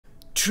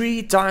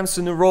3 times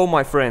in a row,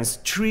 my friends,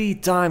 3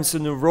 times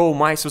in a row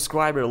my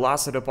subscriber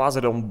lost a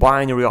deposit on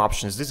binary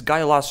options. This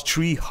guy lost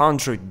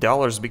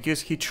 $300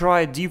 because he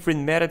tried different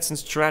methods and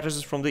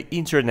strategies from the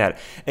internet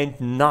and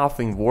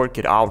nothing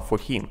worked out for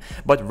him.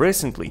 But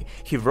recently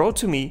he wrote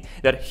to me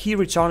that he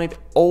returned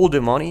all the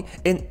money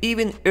and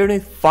even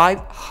earned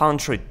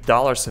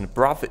 $500 in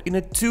profit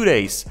in 2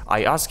 days.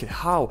 I asked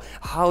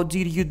how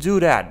did you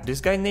do that?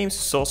 This guy named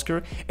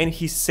Oscar and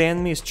he sent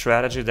me a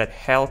strategy that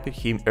helped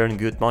him earn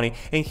good money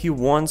and he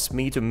wants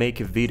me to make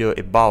a video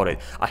about it.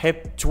 I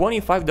have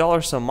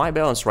 $25 on my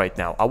balance right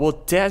now. I will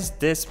test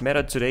this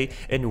method today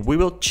and we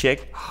will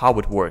check how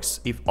it works.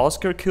 If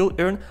Oscar could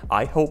earn,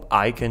 I hope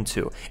I can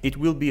too. It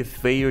will be a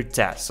fair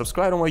test.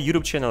 Subscribe on my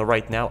YouTube channel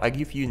right now. I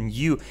give you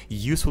new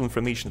useful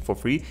information for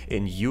free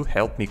and you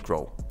help me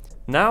grow.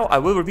 Now I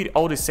will repeat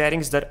all the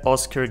settings that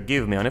Oscar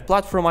gave me. On a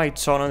platform I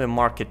turn on the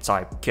market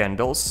type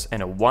candles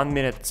and a 1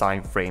 minute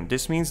time frame.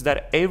 This means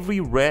that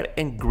every red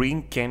and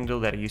green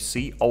candle that you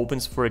see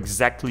opens for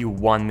exactly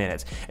 1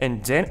 minute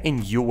and then a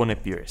new one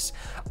appears.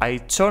 I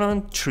turn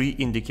on 3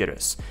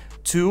 indicators.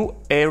 2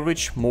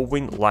 average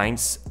moving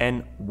lines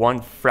and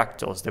 1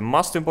 fractals. The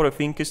most important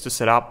thing is to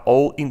set up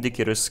all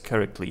indicators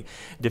correctly.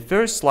 The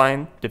first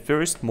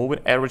moving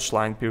average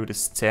line period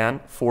is 10,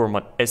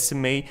 format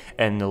SMA,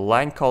 and the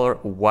line color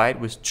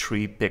white with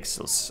 3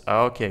 pixels.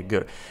 Okay,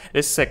 good.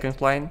 The second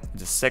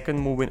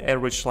moving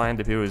average line,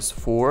 the period is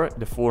 4,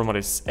 the format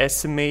is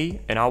SMA,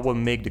 and I will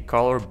make the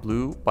color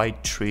blue by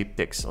 3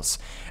 pixels.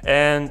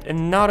 And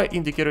another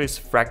indicator is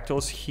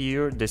fractals.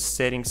 Here the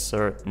settings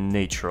are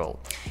natural.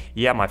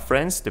 Yeah, my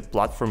friends, the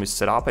platform is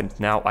set up and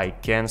now I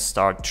can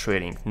start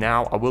trading.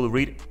 Now I will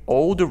read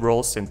all the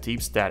rules and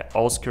tips that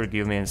Oscar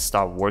gave me and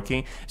start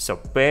working, so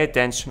pay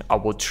attention. I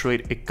will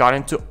trade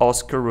according to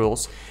Oscar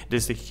rules.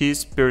 This is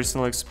his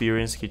personal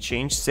experience. He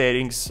changed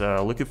settings,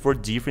 looking for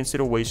different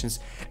situations,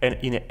 and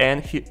in the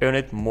end he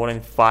earned more than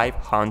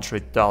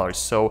 $500.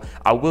 So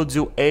I will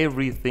do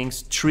everything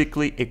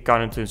strictly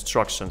according to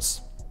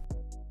instructions.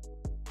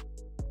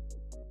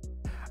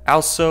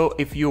 Also,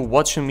 if you're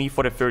watching me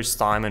for the first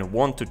time and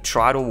want to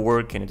try to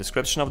work, in the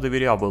description of the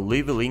video I will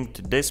leave a link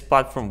to this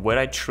platform where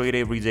I trade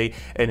every day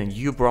and a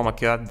new promo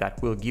code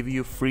that will give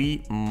you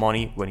free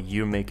money when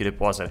you make a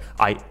deposit.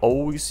 I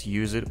always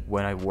use it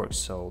when I work,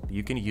 so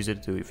you can use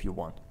it too if you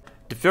want.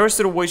 The first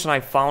situation I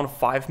found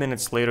 5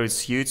 minutes later, it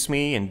suits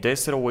me. In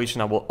this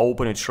situation I will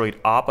open a trade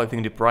up. I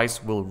think the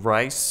price will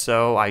rise,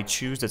 so I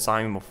choose the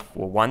time of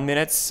 1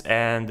 minute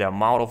and the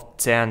amount of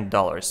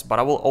 $10. But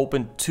I will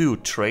open 2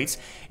 trades.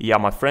 Yeah,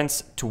 my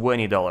friends,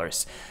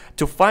 $20.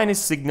 To find a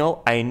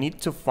signal, I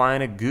need to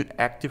find a good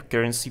active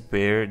currency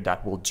pair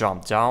that will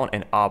jump down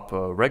and up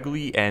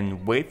regularly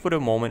and wait for the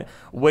moment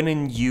when a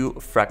new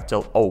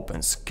fractal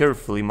opens.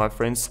 Carefully, my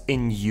friends, a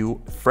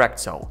new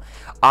fractal.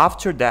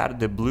 After that,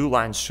 the blue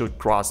line should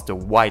cross the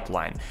white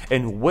line.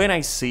 And when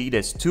I see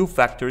there's 2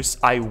 factors,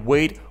 I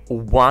wait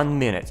 1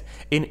 minute.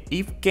 And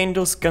if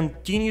candles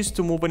continues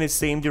to move in the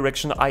same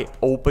direction, I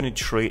open a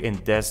trade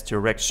in this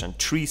direction.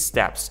 3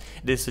 steps.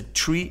 There's a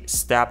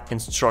 3-step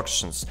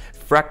instructions.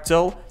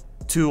 Fractal,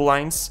 2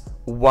 lines,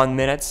 1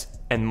 minute,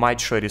 and my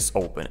trade is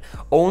open.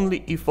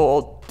 Only if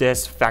all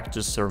these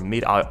factors are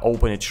met, I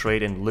open a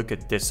trade and look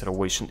at this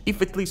situation.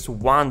 If at least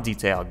one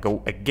detail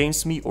go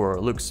against me or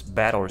looks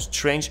bad or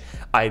strange,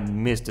 I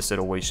miss the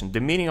situation.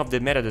 The meaning of the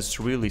method is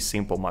really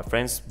simple, my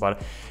friends,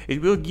 but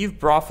it will give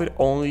profit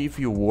only if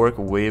you work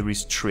very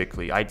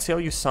strictly. I tell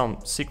you some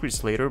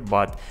secrets later,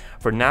 but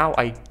for now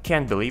I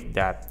can't believe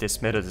that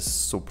this method is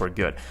super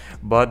good.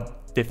 But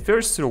the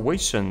first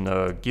situation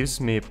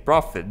gives me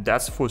profit,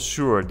 that's for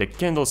sure. The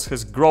candles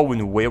has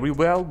grown very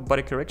well, but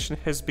a correction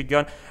has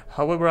begun.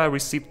 However, I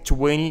received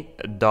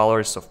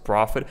 $20 of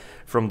profit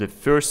from the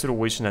first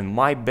situation and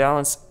my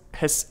balance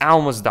has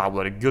almost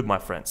doubled. Good, my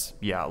friends.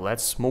 Yeah,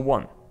 let's move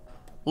on.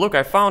 Look,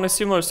 I found a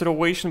similar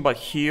situation, but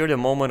here the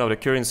moment of the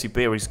currency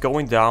pair is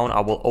going down.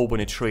 I will open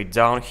a trade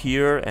down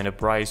here and the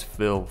price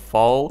will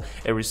fall.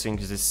 Everything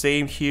is the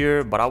same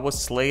here, but I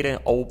was late and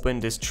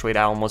opened this trade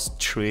almost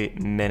 3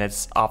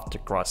 minutes after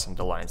crossing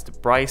the lines. The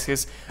price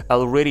is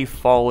already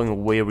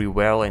falling very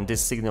well and this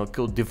signal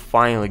could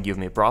definitely give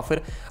me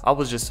profit. I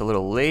was just a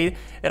little late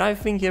and I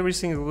think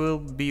everything will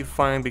be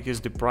fine because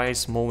the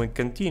price movement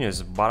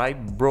continues, but I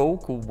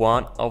broke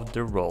one of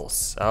the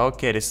rules.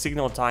 Okay, the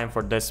signal time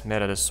for this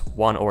method is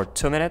 1 or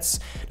 2 minutes.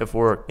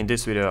 Therefore, in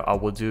this video I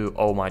will do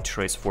all my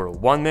trades for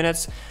 1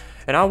 minute.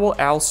 And I will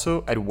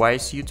also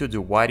advise you to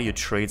divide your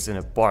trades in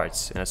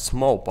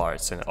small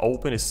parts and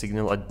open a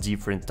signal at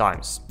different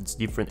times. It's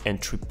different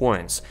entry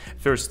points.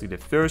 Firstly, the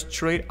first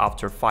trade,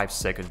 after 5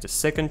 seconds the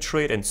second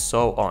trade, and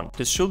so on.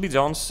 This should be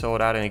done so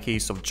that in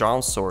case of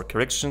jumps or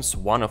corrections,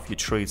 one of your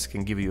trades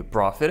can give you a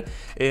profit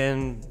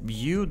and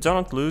you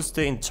don't lose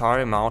the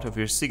entire amount of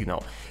your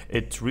signal.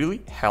 It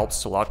really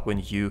helps a lot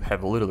when you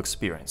have a little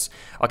experience.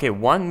 Okay,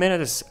 1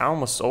 minute is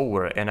almost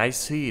over and I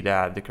see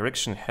that the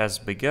correction has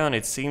begun.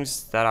 It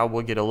seems that I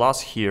will get a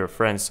loss here,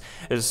 friends.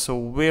 It's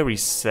so very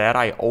sad.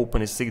 I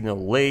opened a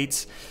signal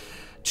late.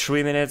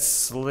 3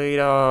 minutes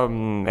later,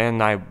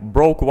 and I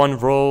broke one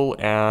roll,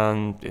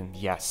 and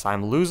yes,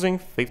 I'm losing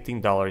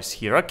 $15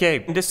 here.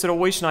 Okay, in this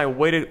situation I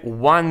waited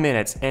 1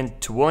 minute and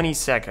 20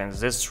 seconds.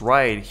 That's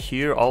right,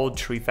 here all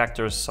 3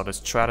 factors of the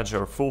strategy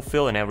are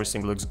fulfilled and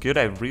everything looks good.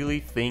 I really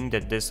think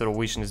that this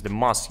situation is the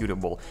most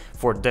suitable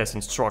for this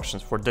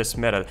instructions, for this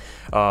method.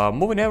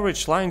 Moving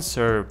average lines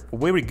are a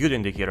very good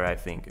indicator, I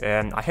think,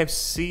 and I have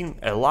seen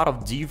a lot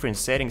of different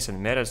settings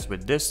and methods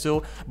with this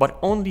tool, but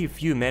only a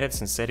few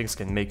methods and settings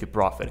can make a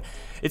profit.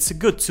 It's a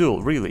good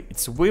tool, really,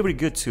 it's a very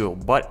good tool,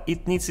 but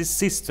it needs a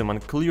system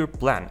and clear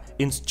plan,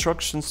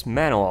 instructions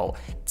manual,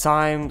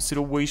 time,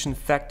 situation,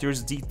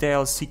 factors,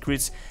 details,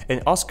 secrets,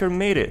 and Oscar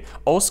made it.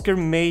 Oscar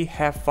may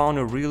have found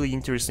a really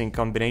interesting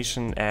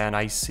combination, and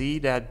I see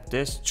that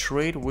this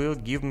trade will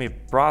give me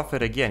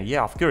profit again.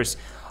 Yeah, of course,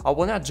 I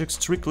will not judge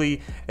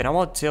strictly, and I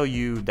will tell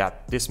you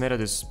that this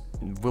method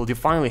will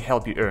definitely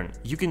help you earn.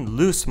 You can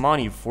lose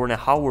money for an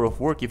hour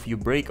of work if you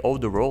break all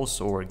the rules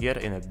or get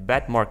in a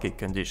bad market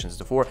conditions.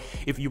 Therefore,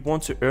 if you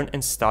want to earn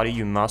and study,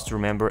 you must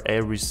remember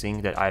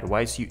everything that I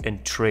advise you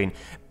and train.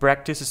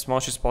 Practice as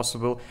much as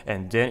possible,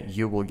 and then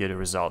you will get a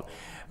result.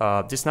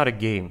 This is not a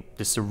game,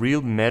 this is a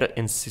real method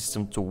and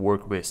system to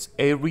work with.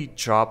 Every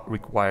job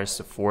requires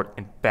effort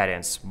and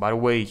patience. By the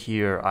way,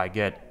 here I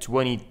get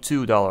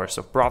 $22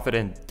 of profit,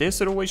 and this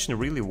situation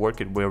really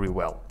worked very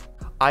well.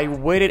 I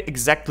waited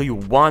exactly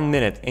 1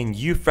 minute and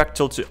U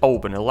fractal to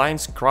open, a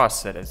lines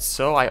crossed at it,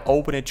 so I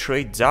open a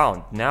trade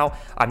down. Now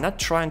I'm not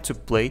trying to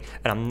play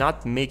and I'm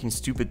not making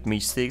stupid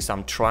mistakes,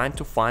 I'm trying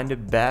to find the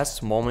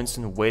best moments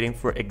and waiting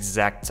for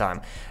exact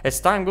time.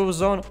 As time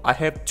goes on, I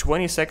have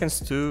 20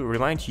 seconds to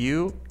remind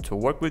you to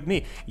work with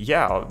me.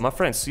 Yeah, my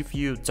friends, if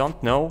you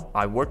don't know,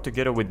 I work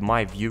together with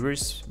my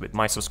viewers, with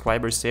my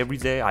subscribers every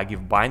day. I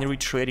give binary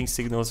trading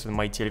signals in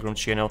my Telegram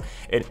channel,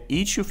 and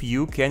each of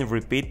you can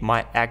repeat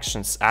my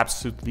actions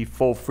absolutely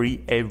for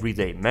free every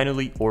day,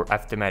 manually or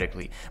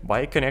automatically,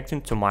 by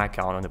connecting to my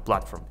account on the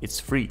platform. It's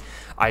free.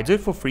 I do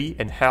it for free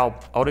and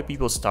help other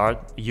people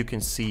start. You can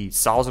see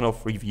thousands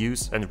of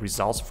reviews and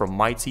results from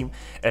my team,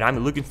 and I'm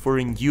looking for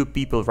new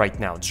people right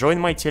now. Join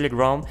my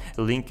Telegram,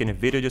 link in the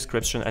video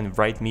description, and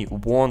write me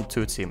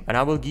 1-2 team, and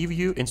I will give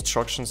you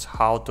instructions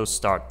how to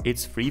start.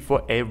 It's free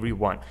for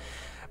everyone,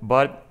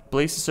 but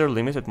places are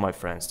limited, my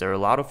friends. There are a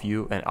lot of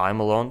you and I'm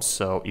alone,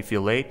 so if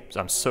you're late,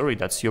 I'm sorry,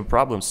 that's your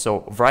problem.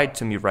 So write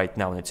to me right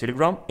now in the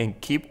Telegram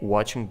and keep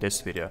watching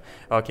this video.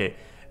 Okay,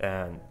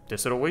 and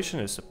this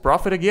situation is a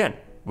profit again.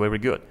 Very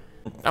good.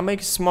 I make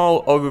a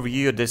small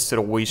overview of this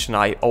situation.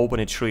 I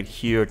opened a trade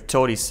here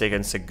 30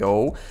 seconds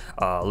ago.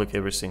 Look,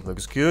 everything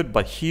looks good,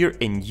 but here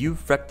a new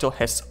fractal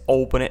has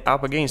opened it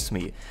up against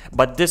me.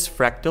 But this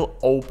fractal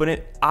opened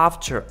it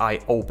after I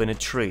opened a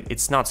trade.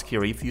 It's not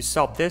scary. If you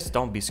saw this,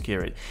 don't be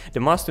scared. The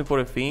most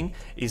important thing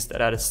is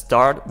that at the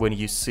start, when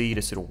you see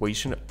the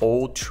situation,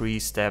 all 3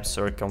 steps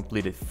are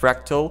completed.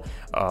 Fractal,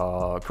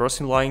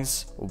 crossing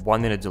lines, 1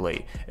 minute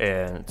delay,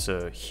 and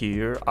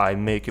here I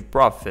make a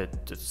profit.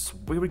 It's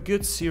very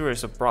good series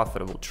of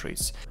profitable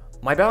trades.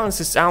 My balance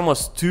is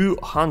almost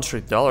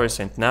 $200,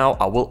 and now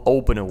I will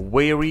open a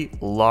very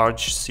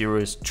large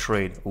serious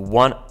trade,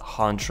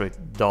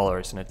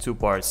 $100 in a 2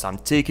 parts. I'm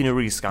taking a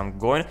risk, I'm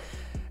going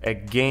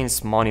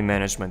against money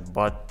management,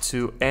 but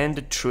to end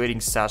the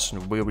trading session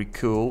very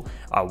cool,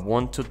 I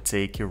want to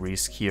take a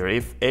risk here.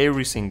 If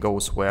everything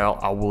goes well,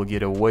 I will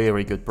get a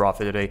very good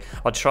profit today.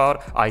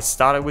 I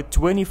started with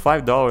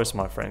 $25,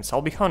 my friends.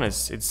 I'll be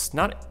honest, it's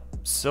not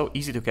so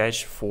easy to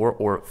catch 4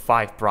 or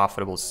 5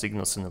 profitable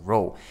signals in a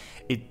row.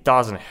 It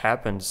doesn't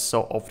happen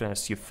so often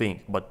as you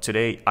think, but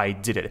today I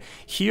did it.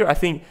 Here I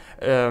think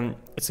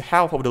it's a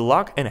half of the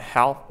luck and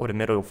half of the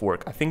method of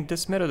work. I think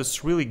this method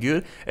is really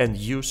good and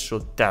you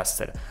should test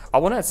it. I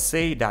want to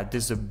say that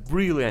this is a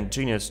brilliant,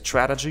 genius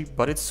strategy,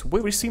 but it's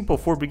very simple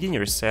for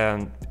beginners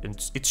and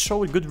it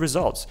showed good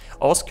results.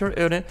 Oscar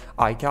earned it,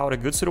 I got a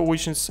good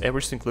situations,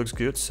 everything looks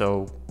good,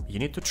 so you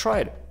need to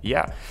try it.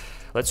 Yeah,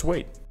 let's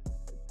wait.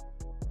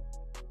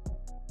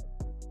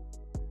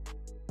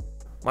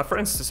 My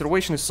friends, the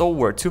situation is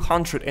over.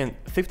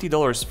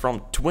 $250 from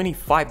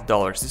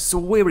 $25. This is a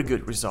very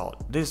good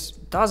result. This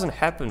doesn't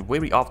happen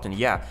very often,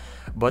 yeah,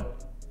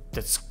 but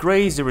that's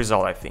crazy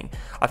result, I think.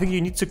 I think you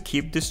need to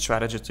keep this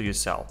strategy to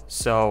yourself.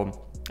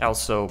 So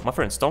also, my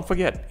friends, don't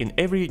forget, in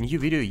every new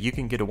video you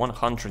can get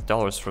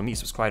 $100 from me.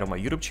 Subscribe to my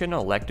YouTube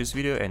channel, like this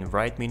video, and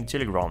write me in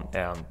Telegram.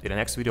 And in the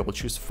next video I will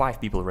choose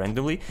 5 people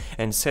randomly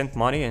and send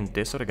money, and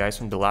these are the guys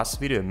from the last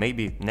video.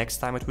 Maybe next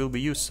time it will be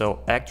you,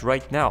 so act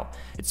right now.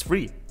 It's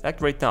free. Act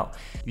right now.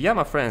 Yeah,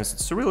 my friends,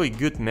 it's a really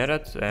good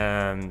method,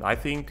 and I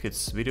think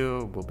this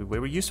video will be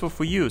very useful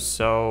for you.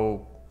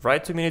 So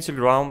write to me in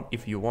Telegram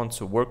if you want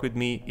to work with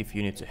me, if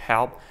you need to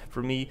help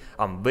from me.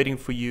 I'm waiting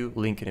for you.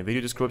 Link in the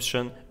video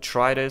description.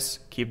 Try this,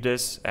 keep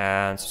this,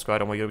 and subscribe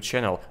to my YouTube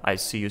channel. I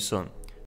see you soon.